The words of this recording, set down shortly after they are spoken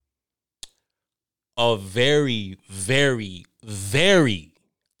a very, very, very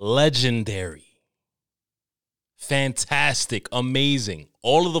legendary, fantastic, amazing.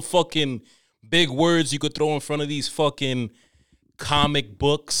 All of the fucking big words you could throw in front of these fucking comic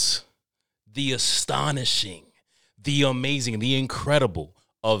books. The astonishing, the amazing, the incredible.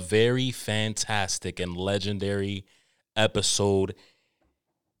 A very fantastic and legendary episode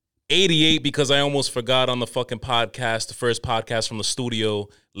 88, because I almost forgot on the fucking podcast, the first podcast from the studio.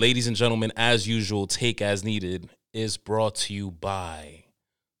 Ladies and gentlemen, as usual, Take As Needed is brought to you by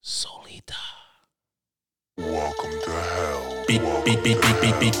Solita. Welcome to hell. Beep, beep, beep, beep,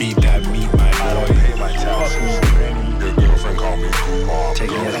 beep, beep, beep. That me, my boy. I don't pay my taxes. Your girlfriend call me Kumar. Take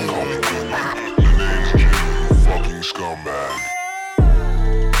it Girlfriend easy. call me Kumar. Your name's Q, you fucking scumbag.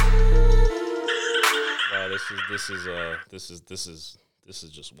 Wow, this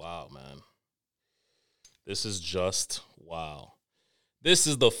is just wow, man. This is just wow. This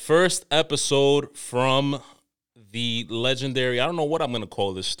is the first episode from the legendary, I don't know what I'm gonna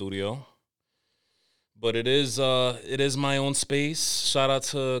call this studio, but it is my own space. Shout out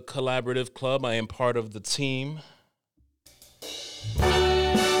to Collaborative Club. I am part of the team.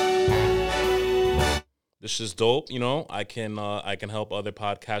 This is dope, you know. I can help other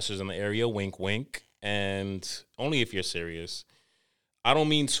podcasters in the area. Wink, wink. And only if you're serious. I don't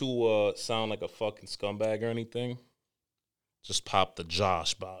mean to sound like a fucking scumbag or anything. Just pop the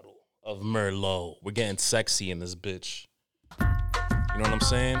Josh bottle of Merlot. We're getting sexy in this bitch. You know what I'm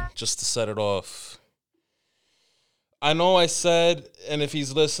saying? Just to set it off. I know I said, and if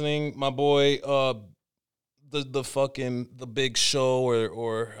he's listening, my boy, the big show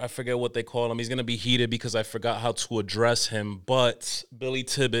or I forget what they call him. He's gonna be heated because I forgot how to address him. But Billy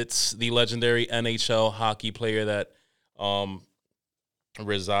Tibbetts, the legendary NHL hockey player that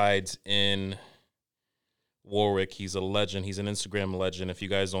resides in Warwick, he's a legend. He's an Instagram legend. If you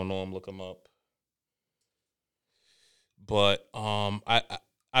guys don't know him, look him up. But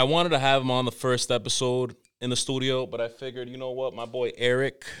I wanted to have him on the first episode in the studio, but I figured, you know what, my boy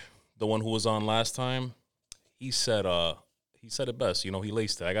Eric, the one who was on last time, he said it best. You know, he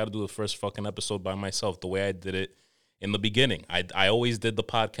laced it. I got to do the first fucking episode by myself, the way I did it in the beginning. I always did the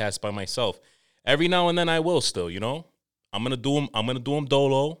podcast by myself. Every now and then I will still, you know. I'm gonna do them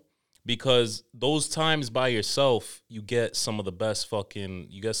dolo, because those times by yourself you get some of the best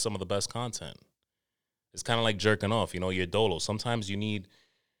content. It's kind of like jerking off, you know. You're dolo. Sometimes you need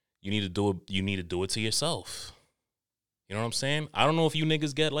to do it to yourself. You know what I'm saying? I don't know if you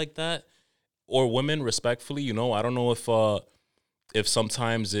niggas get like that, or women, respectfully, you know. I don't know if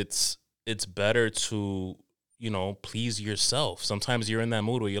sometimes it's better to, you know, please yourself. Sometimes you're in that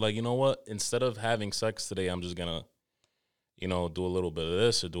mood where you're like, you know what? Instead of having sex today, I'm just gonna, you know, do a little bit of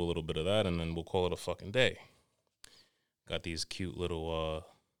this or do a little bit of that, and then we'll call it a fucking day. Got these cute little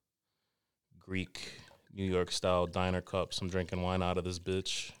Greek New York style diner cups. I'm drinking wine out of this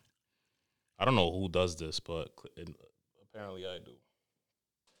bitch. I don't know who does this, but apparently I do.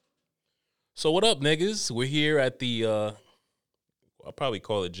 So what up, niggas? We're here at the, I'll probably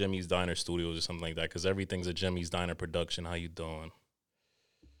call it Jimmy's Diner Studios or something like that, because everything's a Jimmy's Diner production. How you doing?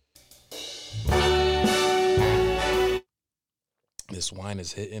 This wine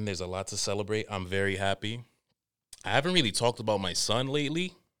is hitting. There's a lot to celebrate. I'm very happy. I haven't really talked about my son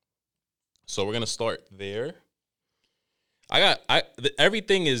lately, so we're going to start there.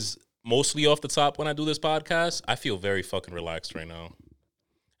 Everything is mostly off the top when I do this podcast. I feel very fucking relaxed right now.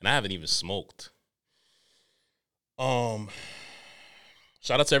 And I haven't even smoked. Shout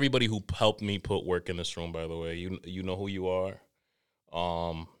out to everybody who helped me put work in this room, by the way. You know who you are.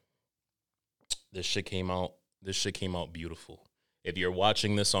 This shit came out beautiful. If you're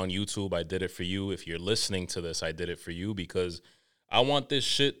watching this on YouTube, I did it for you. If you're listening to this, I did it for you, because I want this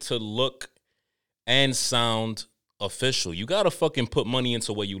shit to look and sound official. You gotta fucking put money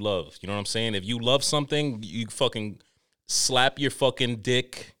into what you love. You know what I'm saying? If you love something, you fucking slap your fucking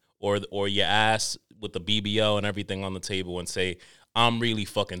dick or your ass with the BBL and everything on the table and say, I'm really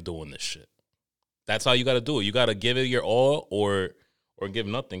fucking doing this shit. That's how you gotta do it. You gotta give it your all or give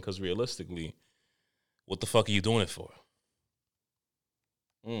nothing, because realistically, what the fuck are you doing it for?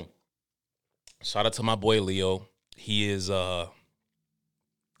 Shout out to my boy Leo. He is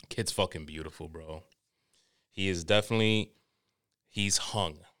kid's fucking beautiful, bro. He is definitely, he's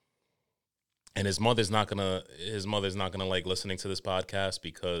hung. And his mother's not gonna like listening to this podcast,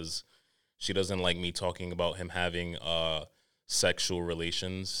 because she doesn't like me talking about him having sexual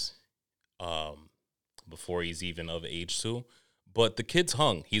relations before he's even of age to. But the kid's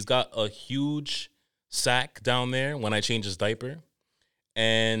hung. He's got a huge sack down there when I change his diaper.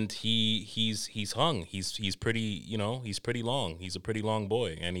 And he's hung. He's pretty, you know, he's pretty long. He's a pretty long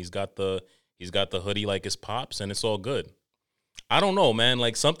boy, and he's got the He's got the hoodie like his pops, and it's all good. I don't know, man.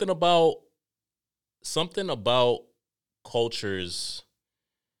 Like something about cultures,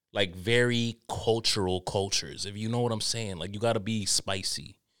 like very cultural cultures, if you know what I'm saying. Like you got to be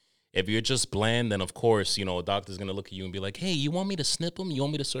spicy. If you're just bland, then of course, you know, a doctor's going to look at you and be like, hey, you want me to snip him? You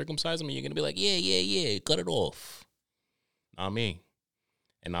want me to circumcise him? And you're going to be like, yeah, cut it off. Not me.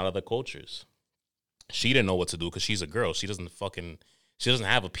 And not other cultures. She didn't know what to do because she's a girl. She doesn't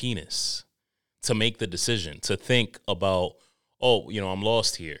have a penis to make the decision, to think about, oh, you know, I'm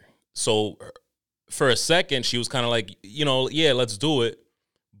lost here. So for a second, she was kind of like, you know, yeah, let's do it.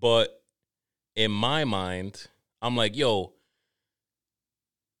 But in my mind, I'm like, yo,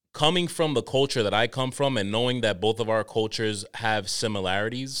 coming from the culture that I come from and knowing that both of our cultures have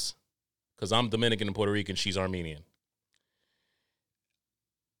similarities, because I'm Dominican and Puerto Rican, she's Armenian.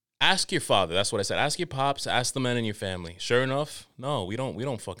 Ask your father. That's what I said. Ask your pops. Ask the men in your family. Sure enough, no, we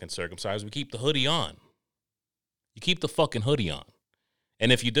don't fucking circumcise. We keep the hoodie on. You keep the fucking hoodie on.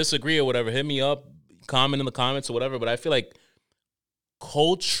 And if you disagree or whatever, hit me up, comment in the comments or whatever. But I feel like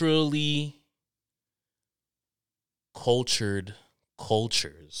culturally cultured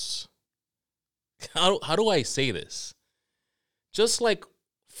cultures. How do I say this? Just like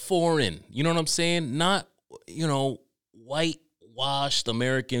foreign. You know what I'm saying? Not, you know, whitewashed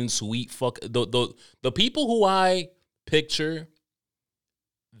Americans who eat fuck. The people who I picture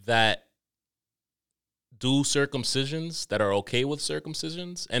that do circumcisions, that are okay with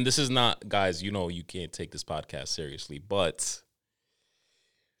circumcisions, and this is not, guys, you know you can't take this podcast seriously, but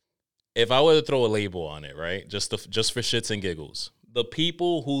if I were to throw a label on it, right, just for shits and giggles, the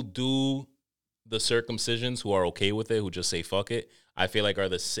people who do the circumcisions, who are okay with it, who just say fuck it, I feel like are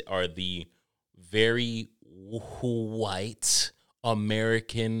the very white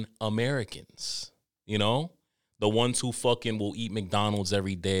Americans, you know, the ones who fucking will eat McDonald's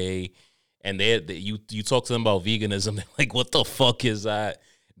every day. And you talk to them about veganism, they're like, what the fuck is that?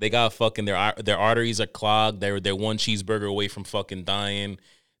 They got fucking, their arteries are clogged. They're one cheeseburger away from fucking dying.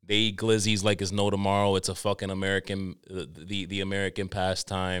 They eat glizzies like it's no tomorrow. It's a fucking American, the American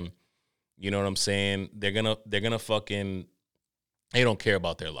pastime. You know what I'm saying? They're gonna fucking, they don't care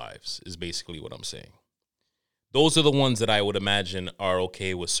about their lives, is basically what I'm saying. Those are the ones that I would imagine are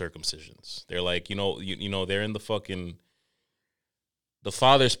okay with circumcisions. They're like, you know, they're in the fucking, the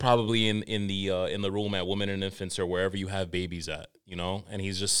father's probably in the room at Women and Infants or wherever you have babies at, you know, and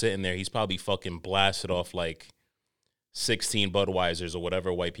he's just sitting there. He's probably fucking blasted off like 16 Budweisers or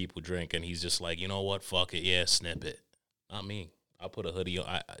whatever white people drink, and he's just like, you know what, fuck it, yeah, snip it. Not me. I'll put a hoodie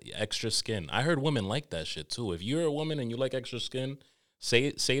on, extra skin. I heard women like that shit too. If you're a woman and you like extra skin, say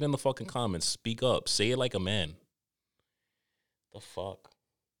it in the fucking comments. Speak up. Say it like a man. The fuck?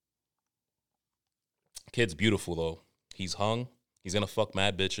 Kid's beautiful though. He's hung. He's gonna fuck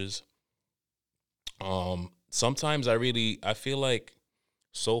mad bitches. Sometimes I feel like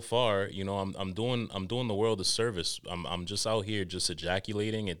so far, you know, I'm doing the world a service. I'm just out here just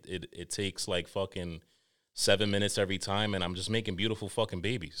ejaculating. It takes like fucking 7 minutes every time, and I'm just making beautiful fucking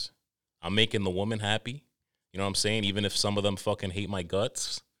babies. I'm making the woman happy. You know what I'm saying? Even if some of them fucking hate my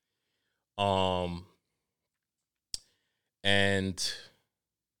guts.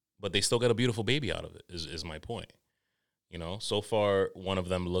 But they still got a beautiful baby out of it, is my point. You know, so far, one of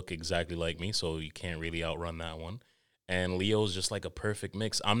them look exactly like me, so you can't really outrun that one. And Leo's just like a perfect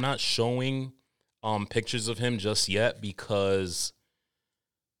mix. I'm not showing pictures of him just yet because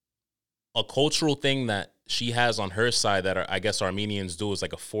a cultural thing that she has on her side that I guess Armenians do is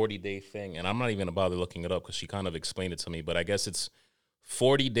like a 40-day thing. And I'm not even going to bother looking it up because she kind of explained it to me. But I guess it's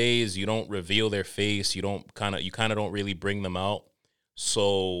 40 days. You don't reveal their face. You kind of don't really bring them out.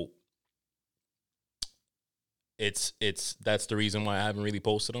 So that's the reason why I haven't really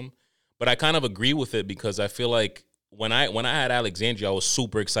posted them. But I kind of agree with it because I feel like when I had Alexandria, I was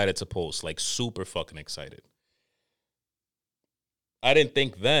super excited to post, like super fucking excited. I didn't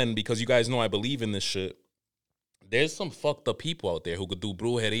think then, because you guys know I believe in this shit, there's some fucked up people out there who could do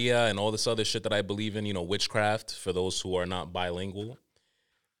brujeria and all this other shit that I believe in, you know, witchcraft, for those who are not bilingual.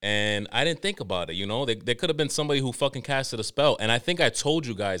 And I didn't think about it, you know. There could have been somebody who fucking casted a spell. And I think I told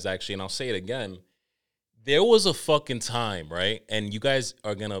you guys, actually, and I'll say it again, there was a fucking time, right? And you guys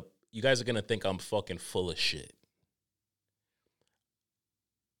are gonna think I'm fucking full of shit.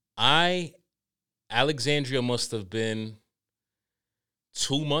 Alexandria must have been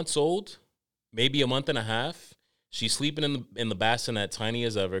 2 months old, maybe a month and a half. She's sleeping in the bassinet, tiny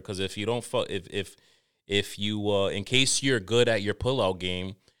as ever. Because if you don't if you in case you're good at your pullout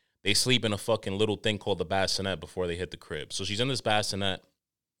game, they sleep in a fucking little thing called the bassinet before they hit the crib. So she's in this bassinet,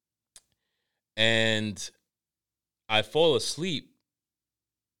 and I fall asleep,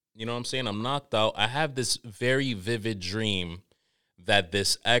 You know what I'm saying? I'm knocked out. I have this very vivid dream that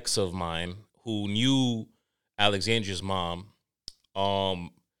this ex of mine who knew Alexandria's mom,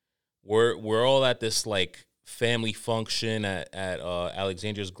 we're all at this like family function at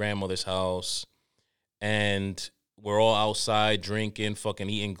Alexandria's grandmother's house, and we're all outside drinking,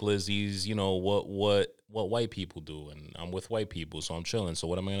 fucking eating glizzies, you know, what white people do. And I'm with white people, so I'm chilling. So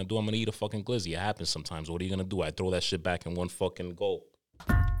what am I gonna do? I'm gonna eat a fucking glizzy. It happens sometimes. What are you gonna do? I throw that shit back in one fucking gulp.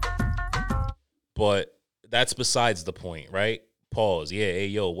 But that's besides the point, right? Pause. Yeah, hey,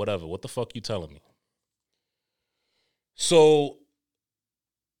 yo, whatever. What the fuck you telling me? So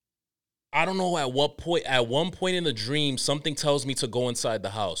I don't know at one point in the dream, something tells me to go inside the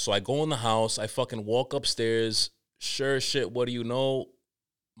house. So I go in the house, I fucking walk upstairs. Sure as shit, what do you know?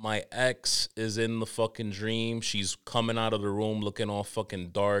 My ex is in the fucking dream. She's coming out of the room looking all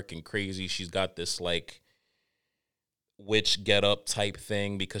fucking dark and crazy. She's got this like witch get up type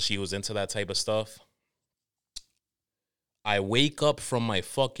thing because she was into that type of stuff. I wake up from my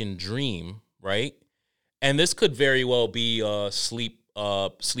fucking dream, right? And this could very well be sleep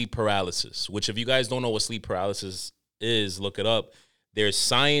paralysis, which if you guys don't know what sleep paralysis is, look it up. There's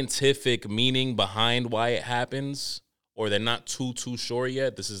scientific meaning behind why it happens, or they're not too sure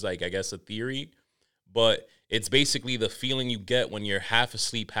yet. This is like, I guess, a theory, but it's basically the feeling you get when you're half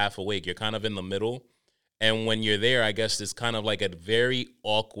asleep, half awake. You're kind of in the middle. And when you're there, I guess it's kind of like a very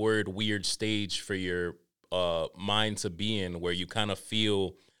awkward, weird stage for your mind to be in, where you kind of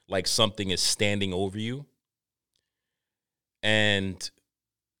feel like something is standing over you. And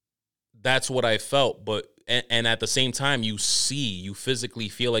that's what I felt. But and at the same time, you physically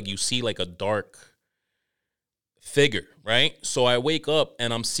feel like you see like a dark figure, right? So I wake up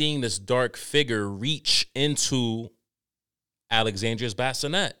and I'm seeing this dark figure reach into Alexandria's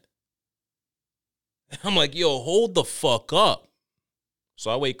bassinet. I'm like, yo, hold the fuck up. So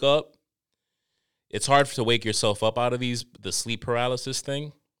I wake up. It's hard to wake yourself up out of the sleep paralysis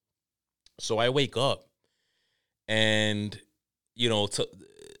thing. So I wake up and, you know,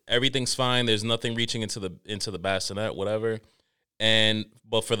 everything's fine. There's nothing reaching into the bassinet, whatever.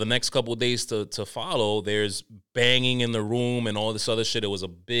 But for the next couple of days to follow, there's banging in the room and all this other shit. It was a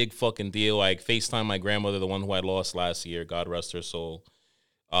big fucking deal. I FaceTime my grandmother, the one who I lost last year, God rest her soul.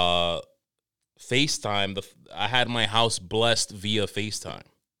 FaceTime, I had my house blessed via FaceTime.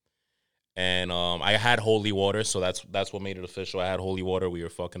 And I had holy water, so that's what made it official. I had holy water. We were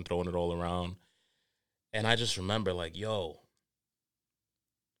fucking throwing it all around. And I just remember, like, yo,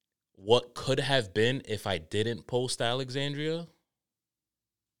 what could have been if I didn't post Alexandria?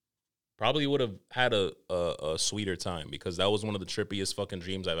 Probably would have had a sweeter time, because that was one of the trippiest fucking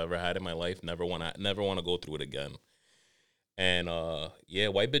dreams I've ever had in my life. Never want to go through it again. And yeah,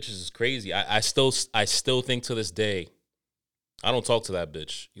 white bitches is crazy. I still think to this day, I don't talk to that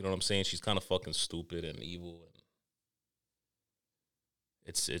bitch. You know what I'm saying? She's kind of fucking stupid and evil, and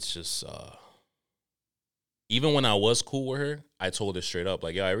it's just even when I was cool with her, I told her straight up,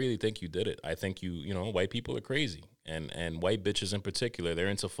 like, yo, I really think you did it. I think you know, white people are crazy. And white bitches in particular, they're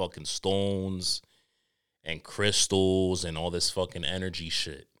into fucking stones and crystals and all this fucking energy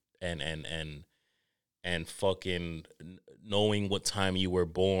shit. And fucking knowing what time you were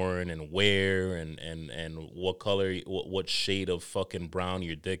born and where and what color, what shade of fucking brown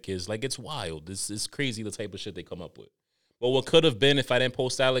your dick is. Like, it's wild. It's crazy the type of shit they come up with. But what could have been if I didn't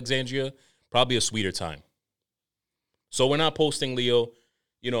post Alexandria, probably a sweeter time. So we're not posting Leo.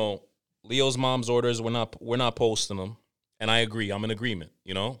 You know, Leo's mom's orders, we're not posting them. And I agree. I'm in agreement,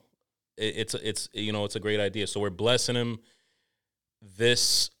 you know? It's you know, it's a great idea. So we're blessing him.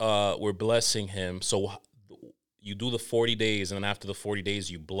 We're blessing him. So you do the 40 days, and then after the 40 days,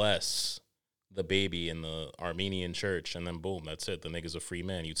 you bless the baby in the Armenian church, and then boom, that's it. The nigga's a free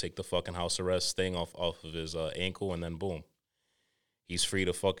man. You take the fucking house arrest thing off of his ankle, and then boom, he's free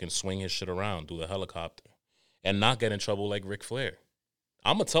to fucking swing his shit around, do the helicopter, and not get in trouble like Ric Flair.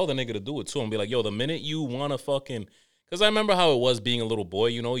 I'm gonna tell the nigga to do it too, and be like, yo, the minute you wanna fucking, because I remember how it was being a little boy.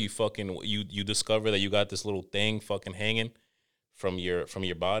 You know, you discover that you got this little thing fucking hanging from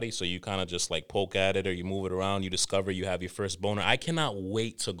your body, so you kind of just like poke at it or you move it around. You discover you have your first boner. I cannot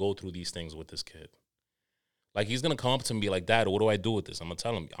wait to go through these things with this kid. Like, he's gonna come up to me and be like, Dad, what do I do with this? I'm gonna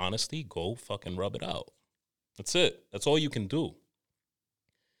tell him, honestly, go fucking rub it out. That's it. That's all you can do.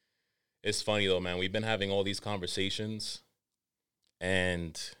 It's funny though, man. We've been having all these conversations,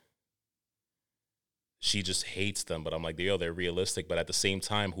 and she just hates them. But I'm like, yo, they're realistic. But at the same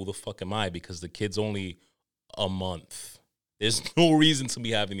time, who the fuck am I? Because the kid's only a month. There's no reason to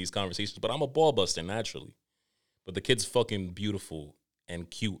be having these conversations. But I'm a ball buster naturally. But the kid's fucking beautiful and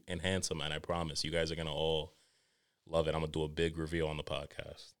cute and handsome, and I promise you guys are gonna all love it. I'm gonna do a big reveal on the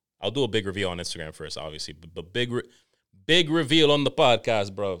podcast. I'll do a big reveal on Instagram first, obviously, but big reveal on the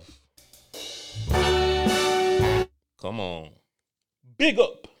podcast, bro. Come on, big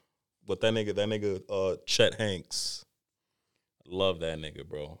up. But that nigga, Chet Hanks, love that nigga,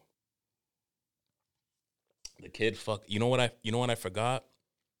 bro. The kid, you know what I forgot?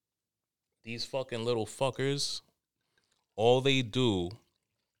 These fucking little fuckers, all they do,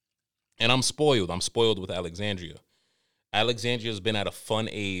 and I'm spoiled with Alexandria. Alexandria's been at a fun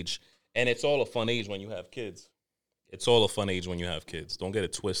age, and it's all a fun age when you have kids. Don't get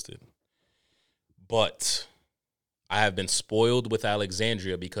it twisted. But I have been spoiled with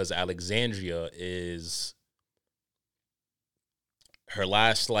Alexandria because Alexandria is her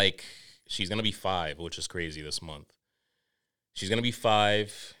last, like, she's going to be 5, which is crazy this month. She's going to be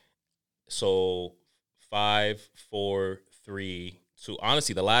 5. So 5, 4, 3, 2.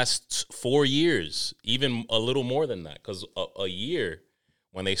 Honestly, the last 4 years, even a little more than that, because a year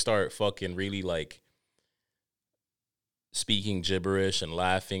when they start fucking really like speaking gibberish and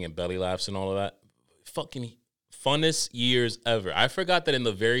laughing and belly laughs and all of that, fucking funnest years ever. I forgot that in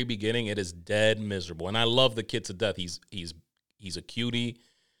the very beginning it is dead miserable, and I love the kid to death. He's a cutie.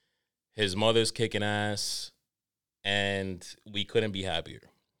 His mother's kicking ass, and we couldn't be happier.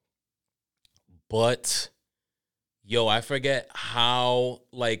 But, yo, I forget how,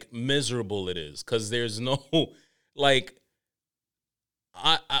 like, miserable it is. Because there's no, like,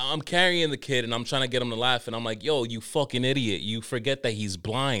 I'm carrying the kid and I'm trying to get him to laugh. And I'm like, yo, you fucking idiot. You forget that he's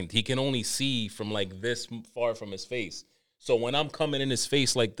blind. He can only see from, like, this far from his face. So when I'm coming in his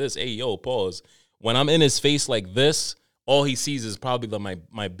face like this, hey, yo, pause. When I'm in his face like this, all he sees is probably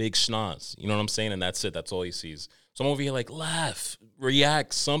my big schnoz. You know what I'm saying? And that's it. That's all he sees. So I'm over here like, laugh,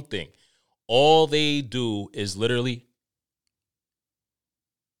 react, something. All they do is literally,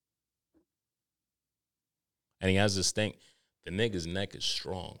 and he has this thing, the nigga's neck is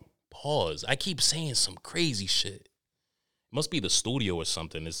strong. Pause. I keep saying some crazy shit. It must be the studio or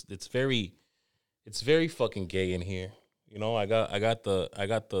something. It's very fucking gay in here. You know, I got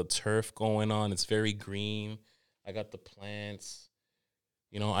the turf going on. It's very green. I got the plants.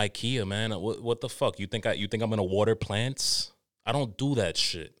 You know, IKEA, man. What the fuck? You think I'm gonna water plants? I don't do that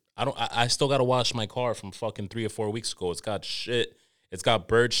shit. I still gotta wash my car from fucking 3 or 4 weeks ago. It's got shit. It's got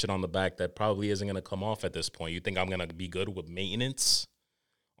bird shit on the back that probably isn't gonna come off at this point. You think I'm gonna be good with maintenance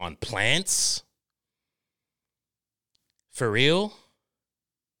on plants? For real?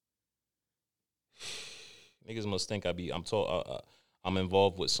 Niggas must think I'm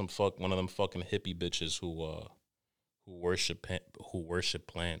involved with one of them fucking hippie bitches who worship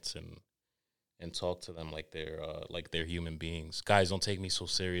plants and talk to them like they're human beings. Guys, don't take me so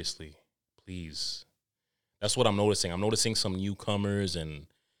seriously, please. That's what I'm noticing. I'm noticing some newcomers and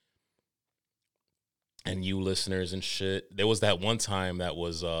you listeners and shit. There was that one time that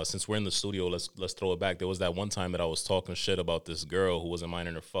was since we're in the studio, let's throw it back. There was that one time that I was talking shit about this girl who wasn't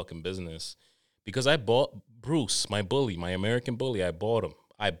minding her fucking business because I bought Bruce, my bully, my American bully. I bought him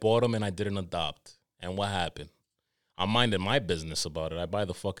and I didn't adopt. And what happened? I'm minding my business about it. I buy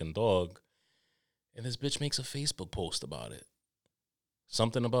the fucking dog. And this bitch makes a Facebook post about it.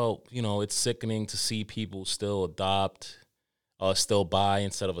 Something about, you know, it's sickening to see people still still buy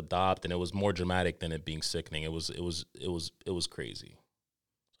instead of adopt, and it was more dramatic than it being sickening. It was crazy.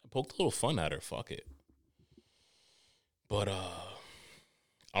 I poked a little fun at her. Fuck it. But I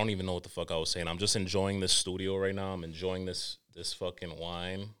don't even know what the fuck I was saying. I'm just enjoying this studio right now. I'm enjoying this fucking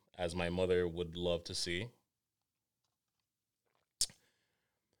wine, as my mother would love to see.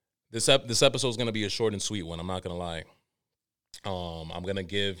 This episode is gonna be a short and sweet one. I'm not gonna lie. I'm gonna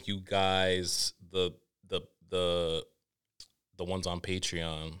give you guys the ones on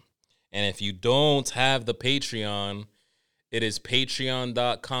Patreon, and if you don't have the Patreon, it is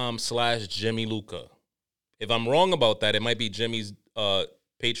patreon.com/Jimmy Luca. If I'm wrong about that, it might be Jimmy's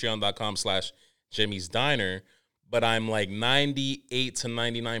patreon.com/Jimmy's Diner, but I'm like 98 to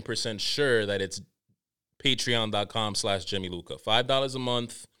 99% sure that it's patreon.com/Jimmy Luca. $5 a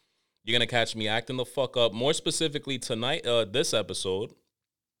month. You're going to catch me acting the fuck up. More specifically tonight, this episode,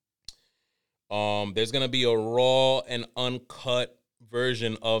 there's going to be a raw and uncut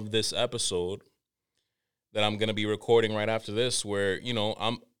version of this episode that I'm going to be recording right after this where, you know,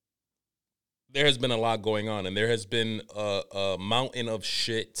 there has been a lot going on, and there has been a mountain of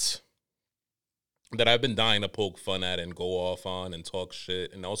shit that I've been dying to poke fun at and go off on and talk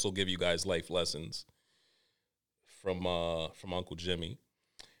shit and also give you guys life lessons from Uncle Jimmy.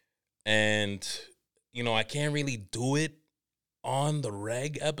 And, you know, I can't really do it on the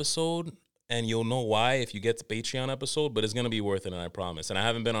reg episode, and you'll know why if you get the Patreon episode, but it's going to be worth it, and I promise. And I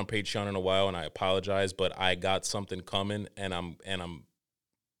haven't been on Patreon in a while, and I apologize, but I got something coming, and I'm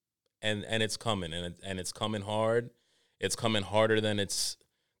and it's coming, and it's coming hard. It's coming harder than it's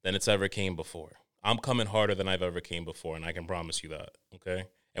ever came before. I'm coming harder than I've ever came before, and I can promise you that. Okay,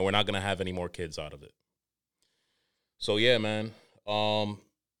 and we're not gonna have any more kids out of it. So yeah, man.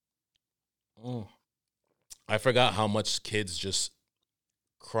 I forgot how much kids just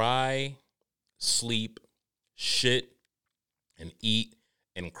cry, sleep, shit, and eat,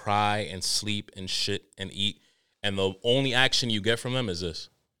 and cry, and sleep, and shit, and eat. And the only action you get from them is this.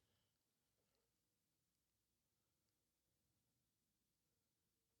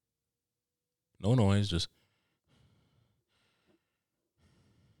 No noise, just.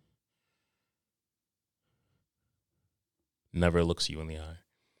 Never looks you in the eye.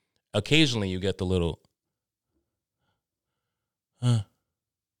 Occasionally you get the little,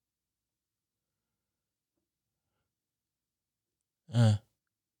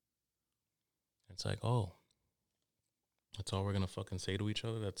 It's like, oh, that's all we're gonna fucking say to each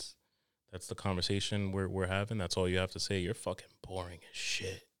other. That's the conversation we're having. That's all you have to say. You're fucking boring as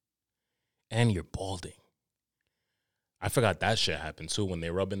shit, and you're balding. I forgot that shit happened too when they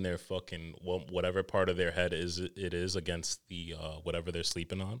rubbing their fucking whatever part of their head is against the whatever they're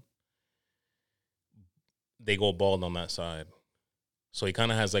sleeping on. They go bald on that side. So he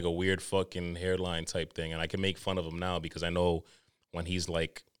kind of has like a weird fucking hairline type thing, and I can make fun of him now because I know when he's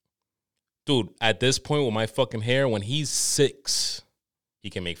like, dude, at this point with my fucking hair, when he's 6, he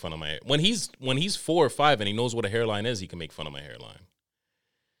can make fun of my hair. When he's 4 or 5 and he knows what a hairline is, he can make fun of my hairline.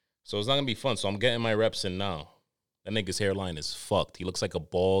 So it's not gonna be fun. So I'm getting my reps in now. That nigga's hairline is fucked. He looks like a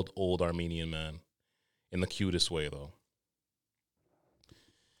bald old Armenian man, in the cutest way though.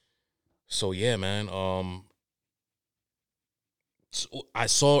 So yeah, man. So I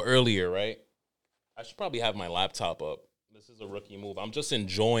saw earlier, right? I should probably have my laptop up. This is a rookie move. I'm just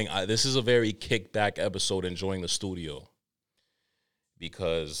enjoying. This is a very kickback episode, enjoying the studio.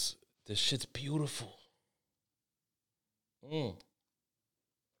 Because this shit's beautiful.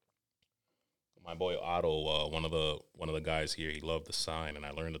 My boy Otto, one of the guys here, he loved the sign, and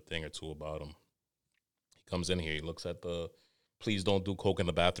I learned a thing or two about him. He comes in here, he looks at the "Please don't do coke in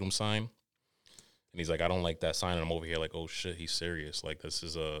the bathroom" sign. And he's like, I don't like that sign. And I'm over here like, oh shit, he's serious. Like this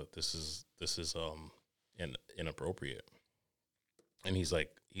is inappropriate. And he's like,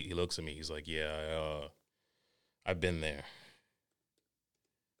 he looks at me. He's like, yeah, I've been there.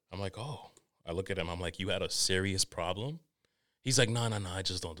 I'm like, oh. I look at him. I'm like, you had a serious problem? He's like, no, I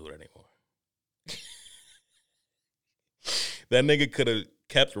just don't do it anymore. That nigga could have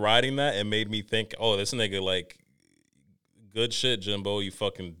kept riding that and made me think, oh, this nigga like. Good shit, Jimbo, you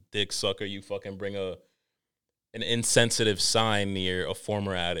fucking dick sucker. You fucking bring an insensitive sign near a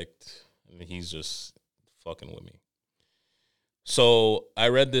former addict. And he's just fucking with me. So I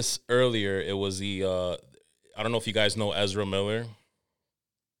read this earlier. It was the, I don't know if you guys know Ezra Miller.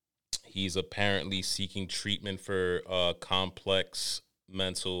 He's apparently seeking treatment for complex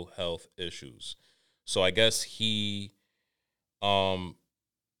mental health issues. So I guess he,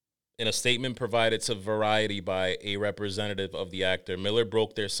 in a statement provided to Variety by a representative of the actor, Miller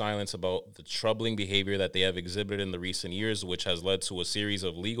broke their silence about the troubling behavior that they have exhibited in the recent years, which has led to a series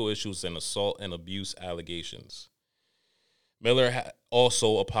of legal issues and assault and abuse allegations. Miller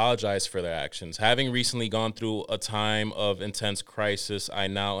also apologized for their actions. Having recently gone through a time of intense crisis, I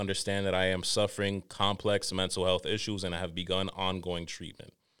now understand that I am suffering complex mental health issues and have begun ongoing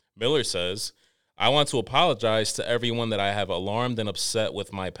treatment. Miller says, I want to apologize to everyone that I have alarmed and upset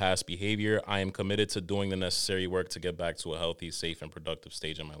with my past behavior. I am committed to doing the necessary work to get back to a healthy, safe, and productive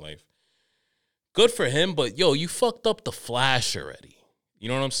stage in my life. Good for him, but yo, you fucked up the Flash already. You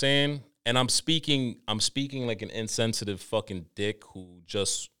know what I'm saying? And I'm speaking like an insensitive fucking dick who's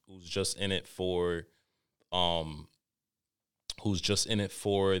just in it for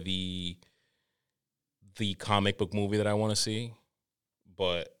the comic book movie that I want to see.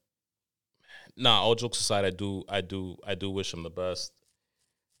 But nah, all jokes aside, I do wish him the best.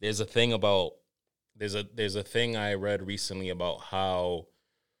 There's a thing I read recently about how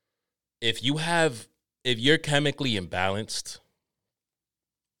if you're chemically imbalanced,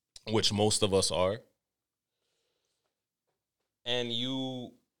 which most of us are, and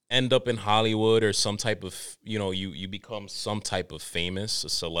you end up in Hollywood or some type of, you become some type of famous, a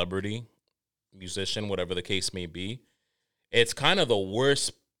celebrity, musician, whatever the case may be, it's kind of the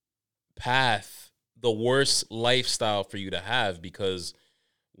worst path, the worst lifestyle for you to have, because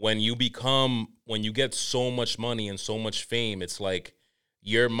when you get so much money and so much fame, it's like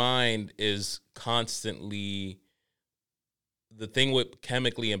your mind is constantly, the thing with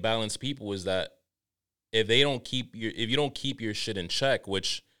chemically imbalanced people is that if you don't keep your shit in check,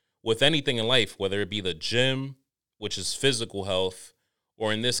 which with anything in life, whether it be the gym, which is physical health,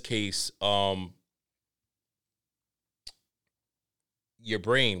 or in this case, your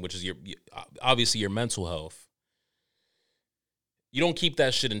brain, which is obviously your mental health, you don't keep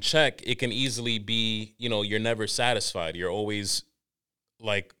that shit in check, it can easily be, you're never satisfied. You're always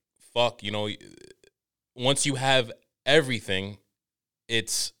like, fuck, once you have everything,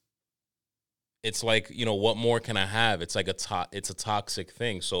 it's like, what more can I have? It's like it's a toxic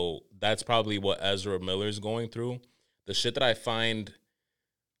thing. So that's probably what Ezra Miller's going through. The shit that I find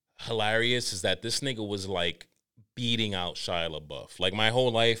hilarious is that this nigga was like beating out Shia LaBeouf. Like my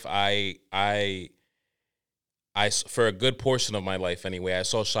whole life, I for a good portion of my life anyway, I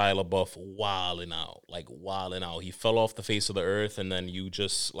saw Shia LaBeouf wilding out. He fell off the face of the earth, and then you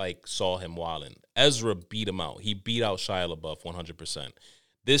just like saw him wilding. Ezra beat him out. He beat out Shia LaBeouf 100%.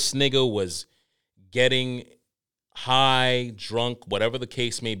 This nigga was getting high, drunk, whatever the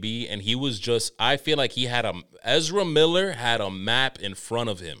case may be, and he was just, I feel like Ezra Miller had a map in front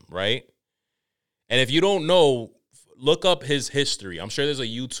of him, right? And if you don't know, look up his history. I'm sure there's a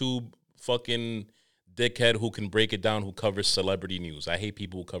YouTube fucking dickhead who can break it down, who covers celebrity news. I hate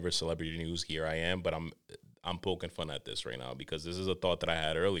people who cover celebrity news. Here I am, but I'm poking fun at this right now because this is a thought that I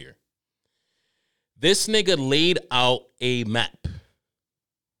had earlier. This nigga laid out a map.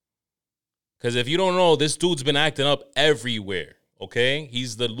 Because if you don't know, this dude's been acting up everywhere, okay?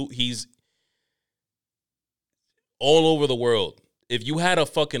 He's all over the world. If you had a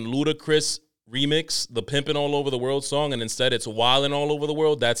fucking Ludacris remix, the Pimpin' All Over the World song, and instead it's Wildin' All Over the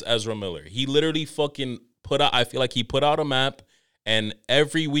World, that's Ezra Miller. He literally fucking I feel like he put out a map, and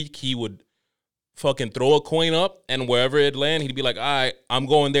every week he would fucking throw a coin up, and wherever it land, he'd be like, all right, I'm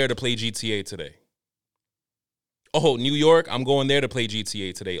going there to play GTA today. Oh, New York, I'm going there to play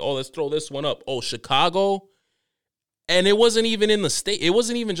GTA today. Oh, let's throw this one up. Oh, Chicago. And it wasn't even in the state. It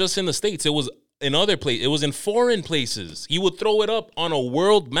wasn't even just in the States. It was in other places. It was in foreign places. He would throw it up on a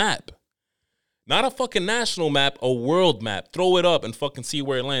world map. Not a fucking national map, a world map. Throw it up and fucking see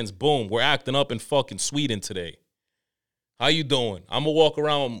where it lands. Boom, we're acting up in fucking Sweden today. How you doing? I'm going to walk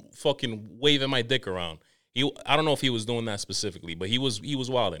around fucking waving my dick around. I don't know if he was doing that specifically, but he was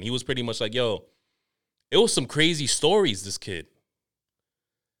wilding. He was pretty much like, yo, it was some crazy stories, this kid.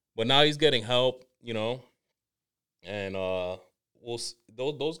 But now he's getting help, and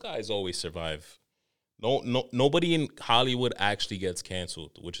those guys always survive. Nobody in Hollywood actually gets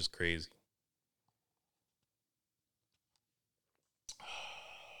canceled, which is crazy.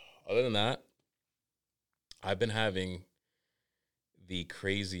 Other than that, I've been having the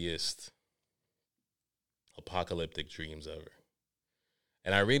craziest apocalyptic dreams ever.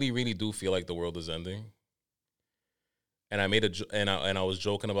 And I really, really do feel like the world is ending. And I was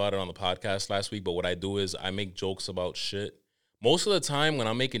joking about it on the podcast last week, but what I do is I make jokes about shit. Most of the time when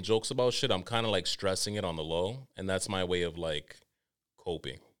I'm making jokes about shit, I'm kind of like stressing it on the low, and that's my way of like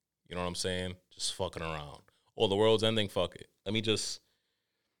coping. You know what I'm saying? Just fucking around. Oh, the world's ending, fuck it.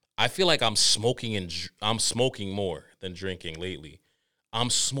 I feel like I'm smoking more than drinking lately. I'm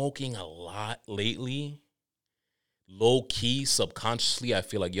smoking a lot lately. Low key, subconsciously, I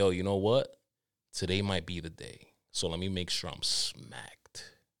feel like, yo, you know what? Today might be the day. So let me make sure I'm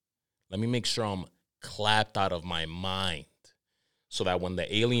smacked. Let me make sure I'm clapped out of my mind so that when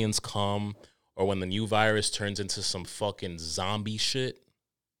the aliens come or when the new virus turns into some fucking zombie shit,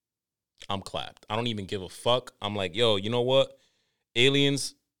 I'm clapped. I don't even give a fuck. I'm like, yo, you know what?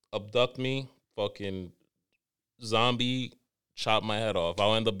 Aliens abduct me, fucking zombie, chop my head off.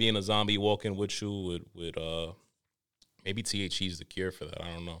 I'll end up being a zombie walking with you with maybe THC is the cure for that.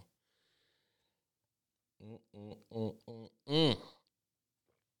 I don't know.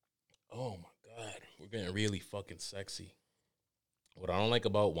 Oh my God, we're getting really fucking sexy. What I don't like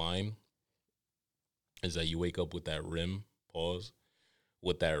about wine is that you wake up with that rim, pause,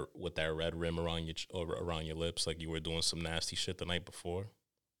 with that red rim around your lips, like you were doing some nasty shit the night before.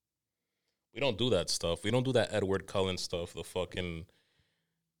 We don't do that stuff. We don't do that Edward Cullen stuff, the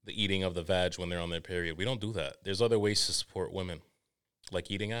eating of the vag when they're on their period. We don't do that. There's other ways to support women, like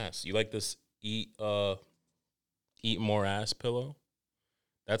eating ass. You like this Eat More Ass pillow?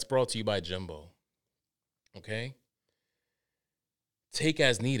 That's brought to you by Jimbo. Okay? Take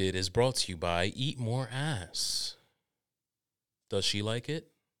As Needed is brought to you by Eat More Ass. Does she like it?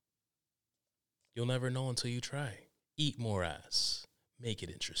 You'll never know until you try. Eat More Ass. Make it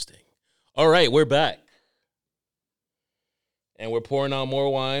interesting. All right, we're back. And we're pouring out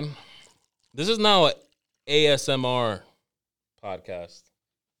more wine. This is now an ASMR podcast.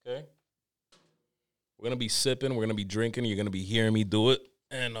 Okay? We're going to be sipping. We're going to be drinking. You're going to be hearing me do it.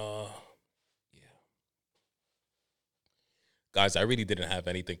 And, yeah. Guys, I really didn't have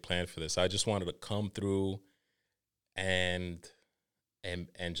anything planned for this. I just wanted to come through and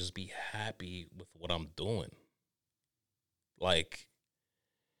and just be happy with what I'm doing. Like,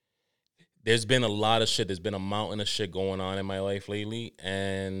 there's been a lot of shit. There's been a mountain of shit going on in my life lately,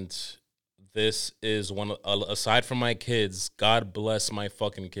 and this is one of, aside from my kids, God bless my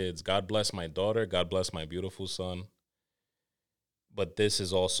fucking kids. God bless my daughter. God bless my beautiful son. But this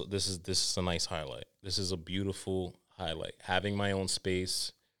is a nice highlight. This is a beautiful highlight. Having my own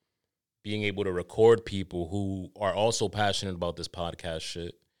space, being able to record people who are also passionate about this podcast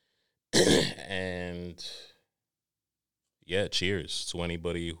shit. And yeah, cheers to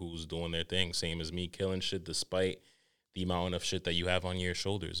anybody who's doing their thing. Same as me, killing shit despite the amount of shit that you have on your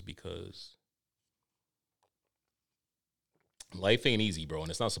shoulders, because life ain't easy, bro, and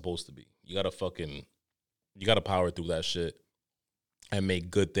it's not supposed to be. You gotta power through that shit and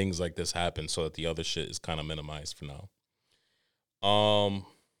make good things like this happen so that the other shit is kind of minimized for now.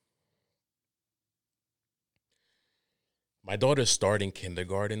 My daughter's starting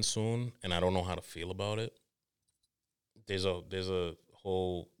kindergarten soon, and I don't know how to feel about it. There's a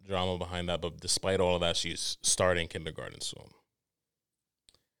whole drama behind that, but despite all of that, she's starting kindergarten soon.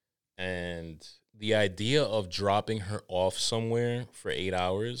 And the idea of dropping her off somewhere for 8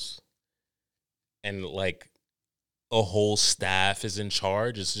 hours and like a whole staff is in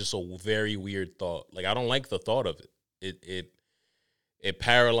charge, it's just a very weird thought. Like, I don't like the thought of it. It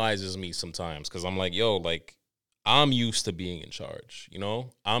paralyzes me sometimes, because I'm like, yo, like, I'm used to being in charge, you know?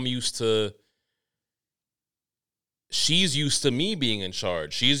 She's used to me being in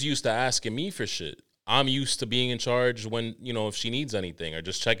charge. She's used to asking me for shit. I'm used to being in charge when, you know, if she needs anything or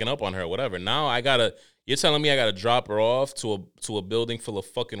just checking up on her or whatever. Now you're telling me I gotta drop her off to a building full of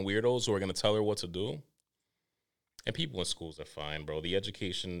fucking weirdos who are gonna tell her what to do? And people in schools are fine, bro. The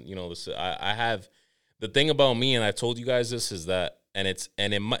education, you know, I have, the thing about me, and I told you guys this, is that,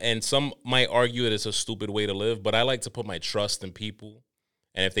 and some might argue it is a stupid way to live, but I like to put my trust in people.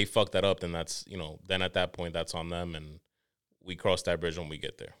 And if they fuck that up, then that's, you know, then at that point, that's on them, and we cross that bridge when we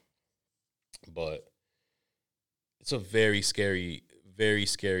get there. But it's a very scary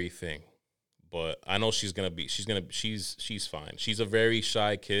thing. But I know she's fine. She's a very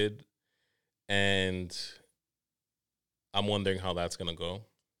shy kid, and I'm wondering how that's gonna go.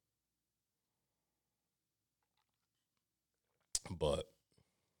 But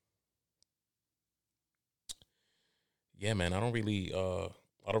yeah, man, I don't really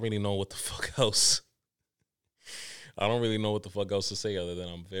know what the fuck else. I don't really know what the fuck else to say other than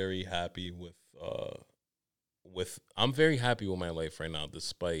I'm very happy with my life right now,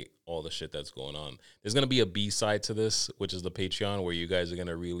 despite all the shit that's going on. There's gonna be a B-side to this, which is the Patreon, where you guys are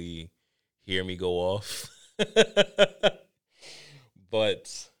gonna really hear me go off.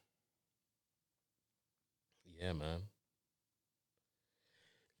 But yeah, man.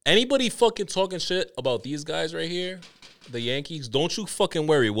 Anybody fucking talking shit about these guys right here, the Yankees, don't you fucking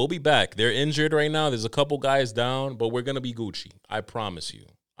worry. We'll be back. They're injured right now. There's a couple guys down, but we're gonna be Gucci. I promise you.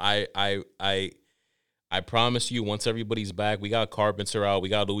 I promise you. Once everybody's back, we got Carpenter out, we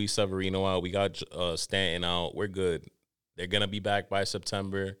got Luis Severino out, we got Stanton out. We're good. They're gonna be back by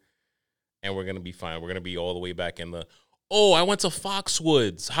September, and we're gonna be fine. We're gonna be all the way back in the. Oh, I went to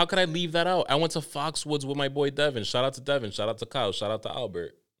Foxwoods. How could I leave that out? I went to Foxwoods with my boy Devin. Shout out to Devin. Shout out to Kyle. Shout out to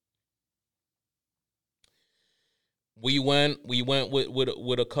Albert. We went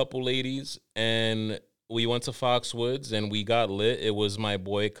with a couple ladies, and we went to Foxwoods, and we got lit. It was my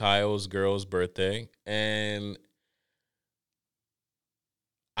boy Kyle's girl's birthday, and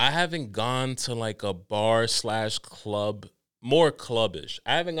I haven't gone to like a bar / club, more clubbish.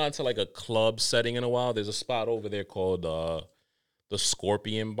 I haven't gone to like a club setting in a while. There's a spot over there called the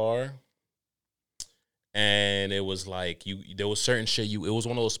Scorpion Bar. And it was like there was certain shit it was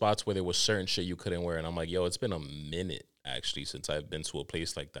one of those spots where there was certain shit you couldn't wear. And I'm like, yo, it's been a minute actually since I've been to a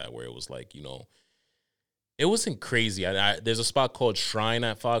place like that where it was like, you know, it wasn't crazy. There's a spot called Shrine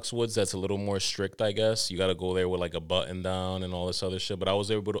at Foxwoods that's a little more strict, I guess. You got to go there with like a button down and all this other shit. But I was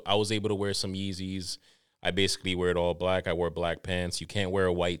able to wear some Yeezys. I basically wear it all black. I wore black pants. You can't wear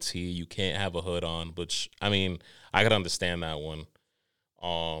a white tee. You can't have a hood on, which, I mean, I could understand that one.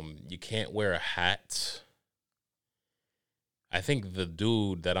 You can't wear a hat. I think the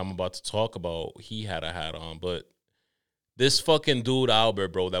dude that I'm about to talk about, he had a hat on, but this fucking dude, Albert,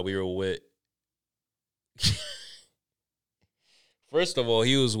 bro, that we were with, first of all,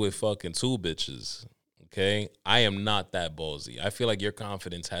 he was with fucking 2 bitches, okay? I am not that ballsy. I feel like your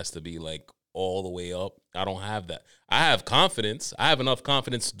confidence has to be, like, all the way up. I don't have that. I have confidence. I have enough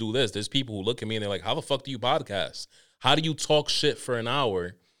confidence to do this. There's people who look at me and they're like, how the fuck do you podcast? How do you talk shit for an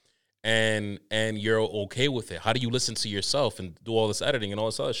hour and you're okay with it? How do you listen to yourself and do all this editing and all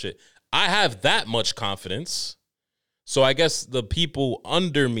this other shit? I have that much confidence. So I guess the people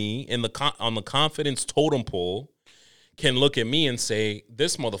under me in the on the confidence totem pole can look at me and say,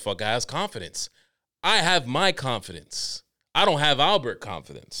 this motherfucker has confidence. I have my confidence. I don't have Albert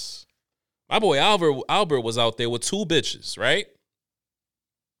confidence. My boy Albert was out there with 2 bitches, right?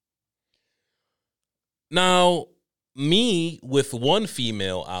 Now, me with 1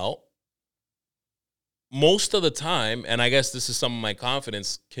 female out, most of the time, and I guess this is some of my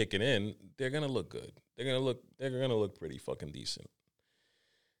confidence kicking in, they're gonna look good. They're gonna look pretty fucking decent.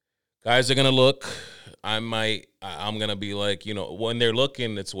 Guys are gonna look. I'm gonna be like, you know, when they're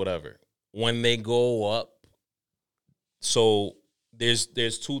looking, it's whatever. When they go up, so there's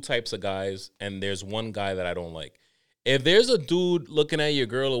 2 types of guys, and there's one guy that I don't like. If there's a dude looking at your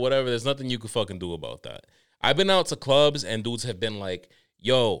girl or whatever, there's nothing you can fucking do about that. I've been out to clubs and dudes have been like,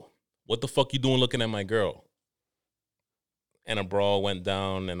 yo, what the fuck you doing looking at my girl? And a brawl went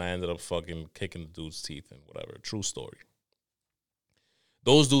down and I ended up fucking kicking the dude's teeth and whatever. True story.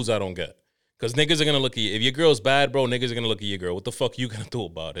 Those dudes I don't get. Because niggas are going to look at you. If your girl's bad, bro, niggas are going to look at your girl. What the fuck you going to do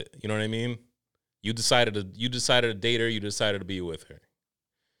about it? You know what I mean? You decided to date her. You decided to be with her.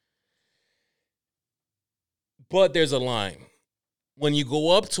 But there's a line. When you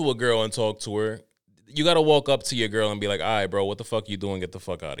go up to a girl and talk to her, you got to walk up to your girl and be like, all right, bro, what the fuck you doing? Get the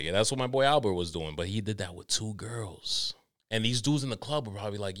fuck out of here. That's what my boy Albert was doing. But he did that with 2 girls. And these dudes in the club were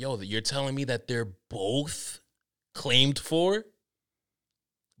probably like, yo, you're telling me that they're both claimed for?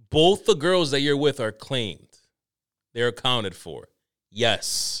 Both the girls that you're with are claimed. They're accounted for.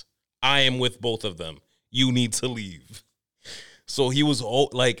 Yes, I am with both of them. You need to leave. So he was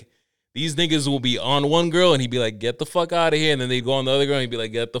like, these niggas will be on one girl and he'd be like, get the fuck out of here. And then they'd go on the other girl and he'd be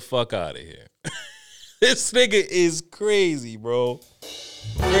like, get the fuck out of here. This nigga is crazy, bro.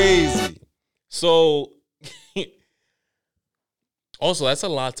 Crazy. So, also, that's a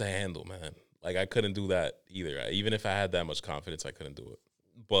lot to handle, man. Like, I couldn't do that either. Even if I had that much confidence, I couldn't do it.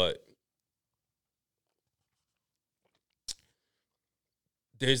 But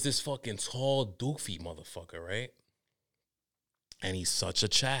there's this fucking tall doofy motherfucker, right? And he's such a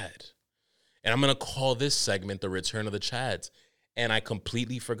Chad. And I'm going to call this segment the Return of the Chads. And I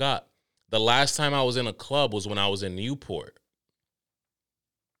completely forgot. The last time I was in a club was when I was in Newport.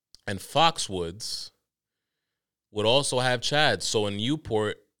 And Foxwoods would also have Chads. So in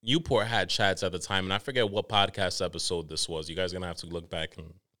Newport had Chads at the time. And I forget what podcast episode this was. You guys are going to have to look back.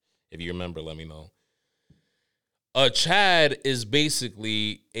 And if you remember, let me know. A Chad is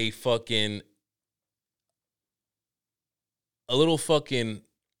basically a little fucking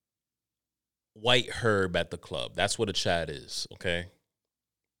white herb at the club. That's what a Chad is, okay?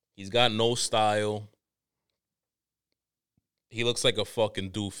 He's got no style. He looks like a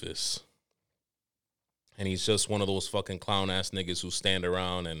fucking doofus. And he's just one of those fucking clown-ass niggas who stand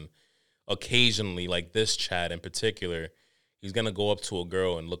around and occasionally, like this Chad in particular, he's going to go up to a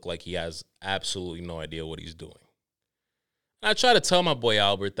girl and look like he has absolutely no idea what he's doing. I try to tell my boy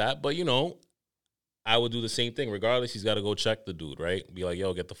Albert that, but, you know, I would do the same thing. Regardless, he's got to go check the dude, right? Be like,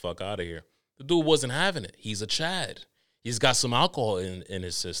 yo, get the fuck out of here. The dude wasn't having it. He's a Chad. He's got some alcohol in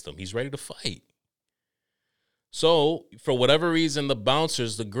his system. He's ready to fight. So, for whatever reason,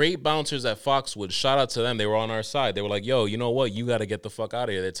 the great bouncers at Foxwood, shout out to them. They were on our side. They were like, yo, you know what? You got to get the fuck out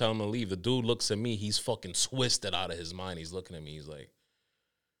of here. They're telling him to leave. The dude looks at me. He's fucking twisted out of his mind. He's looking at me. He's like,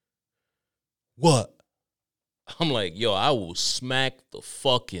 what? I'm like, yo, I will smack the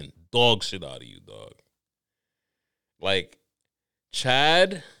fucking dog shit out of you, dog. Like,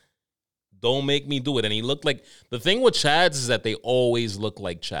 Chad, don't make me do it. And he looked like, the thing with Chads is that they always look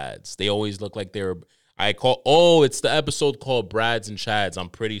like Chads. They always look like they're, it's the episode called Brads and Chads. I'm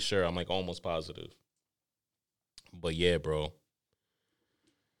pretty sure. I'm like almost positive. But yeah, bro.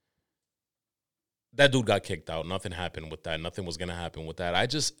 That dude got kicked out. Nothing happened with that. Nothing was going to happen with that. I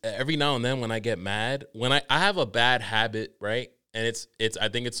just, every now and then when I get mad, when I have a bad habit, right? And it's I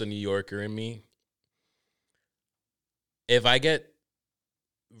think it's a New Yorker in me. If I get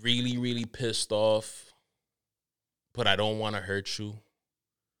really, really pissed off, but I don't want to hurt you,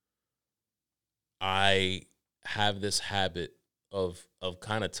 I have this habit of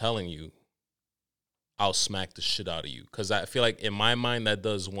kind of telling you, I'll smack the shit out of you. Because I feel like in my mind, that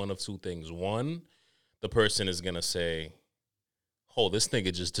does one of 2 things. One, the person is going to say, oh, this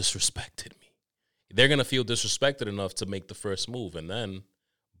nigga just disrespected me. They're going to feel disrespected enough to make the first move. And then,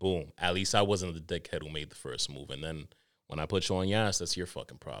 boom, at least I wasn't the dickhead who made the first move. And then when I put you on your ass, that's your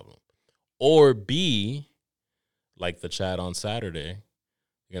fucking problem. Or B, like the Chad on Saturday,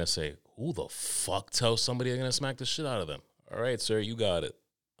 you're going to say, who the fuck tells somebody they're going to smack the shit out of them? All right, sir, you got it.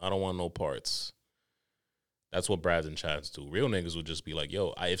 I don't want no parts. That's what Brads and Chads do. Real niggas would just be like,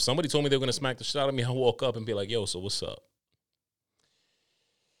 yo, if somebody told me they were going to smack the shit out of me, I'll walk up and be like, yo, so what's up?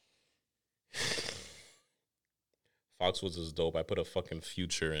 Foxwoods is dope. I put a fucking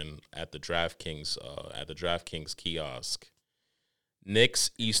future in at the DraftKings kiosk.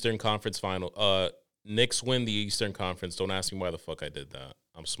 Knicks Eastern Conference final. Knicks win the Eastern Conference. Don't ask me why the fuck I did that.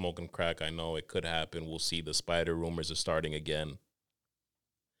 I'm smoking crack. I know it could happen. We'll see. The spider rumors are starting again.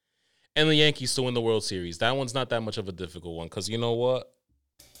 And the Yankees to win the World Series. That one's not that much of a difficult one because you know what?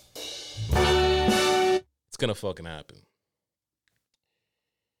 It's going to fucking happen.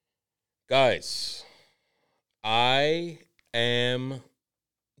 Guys, I am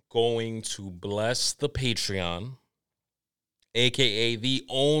going to bless the Patreon, a.k.a. the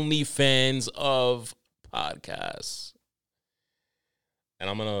OnlyFans of podcasts. And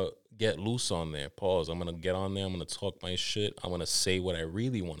I'm going to get loose on there. Pause. I'm going to get on there. I'm going to talk my shit. I'm going to say what I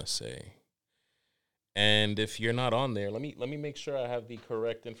really want to say. And if you're not on there, let me make sure I have the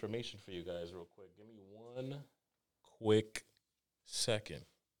correct information for you guys real quick. Give me one quick second.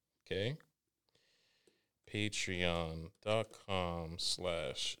 Okay?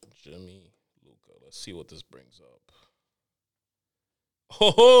 Patreon.com/Jimmy Luca. Let's see what this brings up.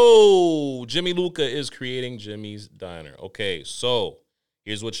 Oh, Jimmy Luca is creating Jimmy's Diner. Okay, so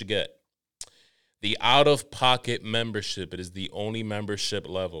here's what you get. The out-of-pocket membership. It is the only membership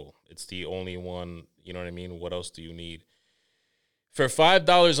level. It's the only one. You know what I mean? What else do you need? For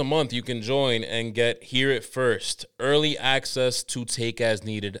 $5 a month, you can join and get Hear It First. Early access to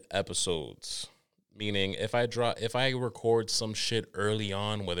take-as-needed episodes. Meaning, if I record some shit early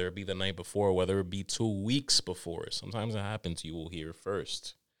on, whether it be the night before, whether it be 2 weeks before, sometimes it happens, you will hear it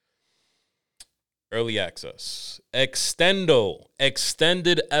first. Early access. Extendo.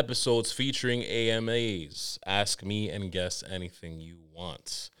 Extended episodes featuring AMAs. Ask me and guess anything you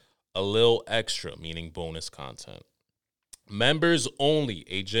want. A little extra, meaning bonus content. Members only.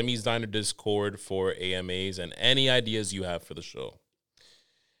 A Jimmy's Diner Discord for AMAs and any ideas you have for the show.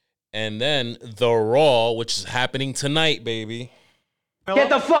 And then the Raw, which is happening tonight, baby. Get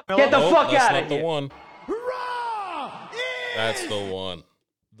the fuck out of here. That's not the one. That's the one.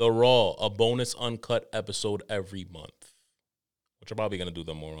 The Raw, a bonus uncut episode every month, which I'm probably going to do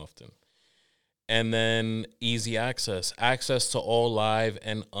them more often. And then easy access to all live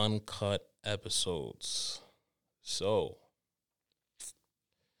and uncut episodes. So,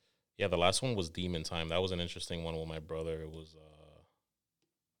 yeah, the last one was Demon Time. That was an interesting one with my brother. It was,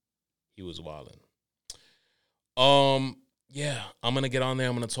 he was wildin'. Yeah, I'm going to get on there.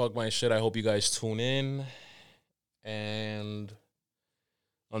 I'm going to talk my shit. I hope you guys tune in. And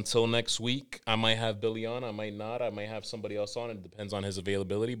until next week, I might have Billy on. I might not. I might have somebody else on. It depends on his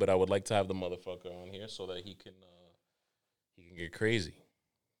availability. But I would like to have the motherfucker on here so that he can get crazy.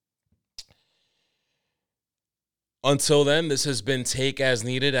 Until then, this has been Take As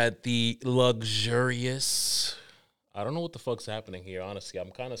Needed at the luxurious. I don't know what the fuck's happening here, honestly.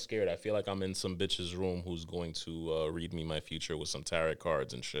 I'm kind of scared. I feel like I'm in some bitch's room who's going to read me my future with some tarot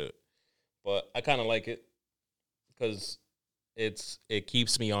cards and shit. But I kind of like it because it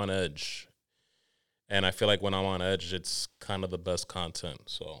keeps me on edge. And I feel like when I'm on edge, it's kind of the best content.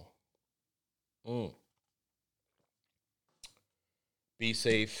 So, be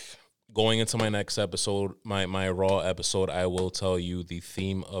safe. Going into my next episode, my Raw episode, I will tell you the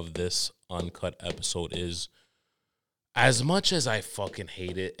theme of this uncut episode is, as much as I fucking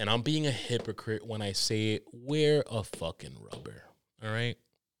hate it, and I'm being a hypocrite when I say it, wear a fucking rubber, all right?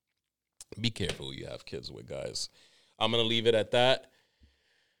 Be careful who you have kids with, guys. I'm going to leave it at that.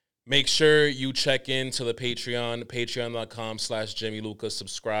 Make sure you check into the Patreon, patreon.com/Jimmy Luca.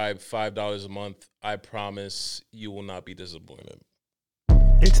 Subscribe, $5 a month. I promise you will not be disappointed.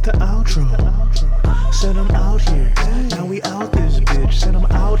 It's the outro. Send them out here. Now we out this bitch. Send them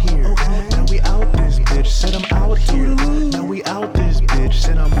out here. Now we out this bitch. Send them out here. Now we out this bitch.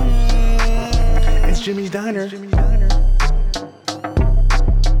 Send them. It's Jimmy's Diner.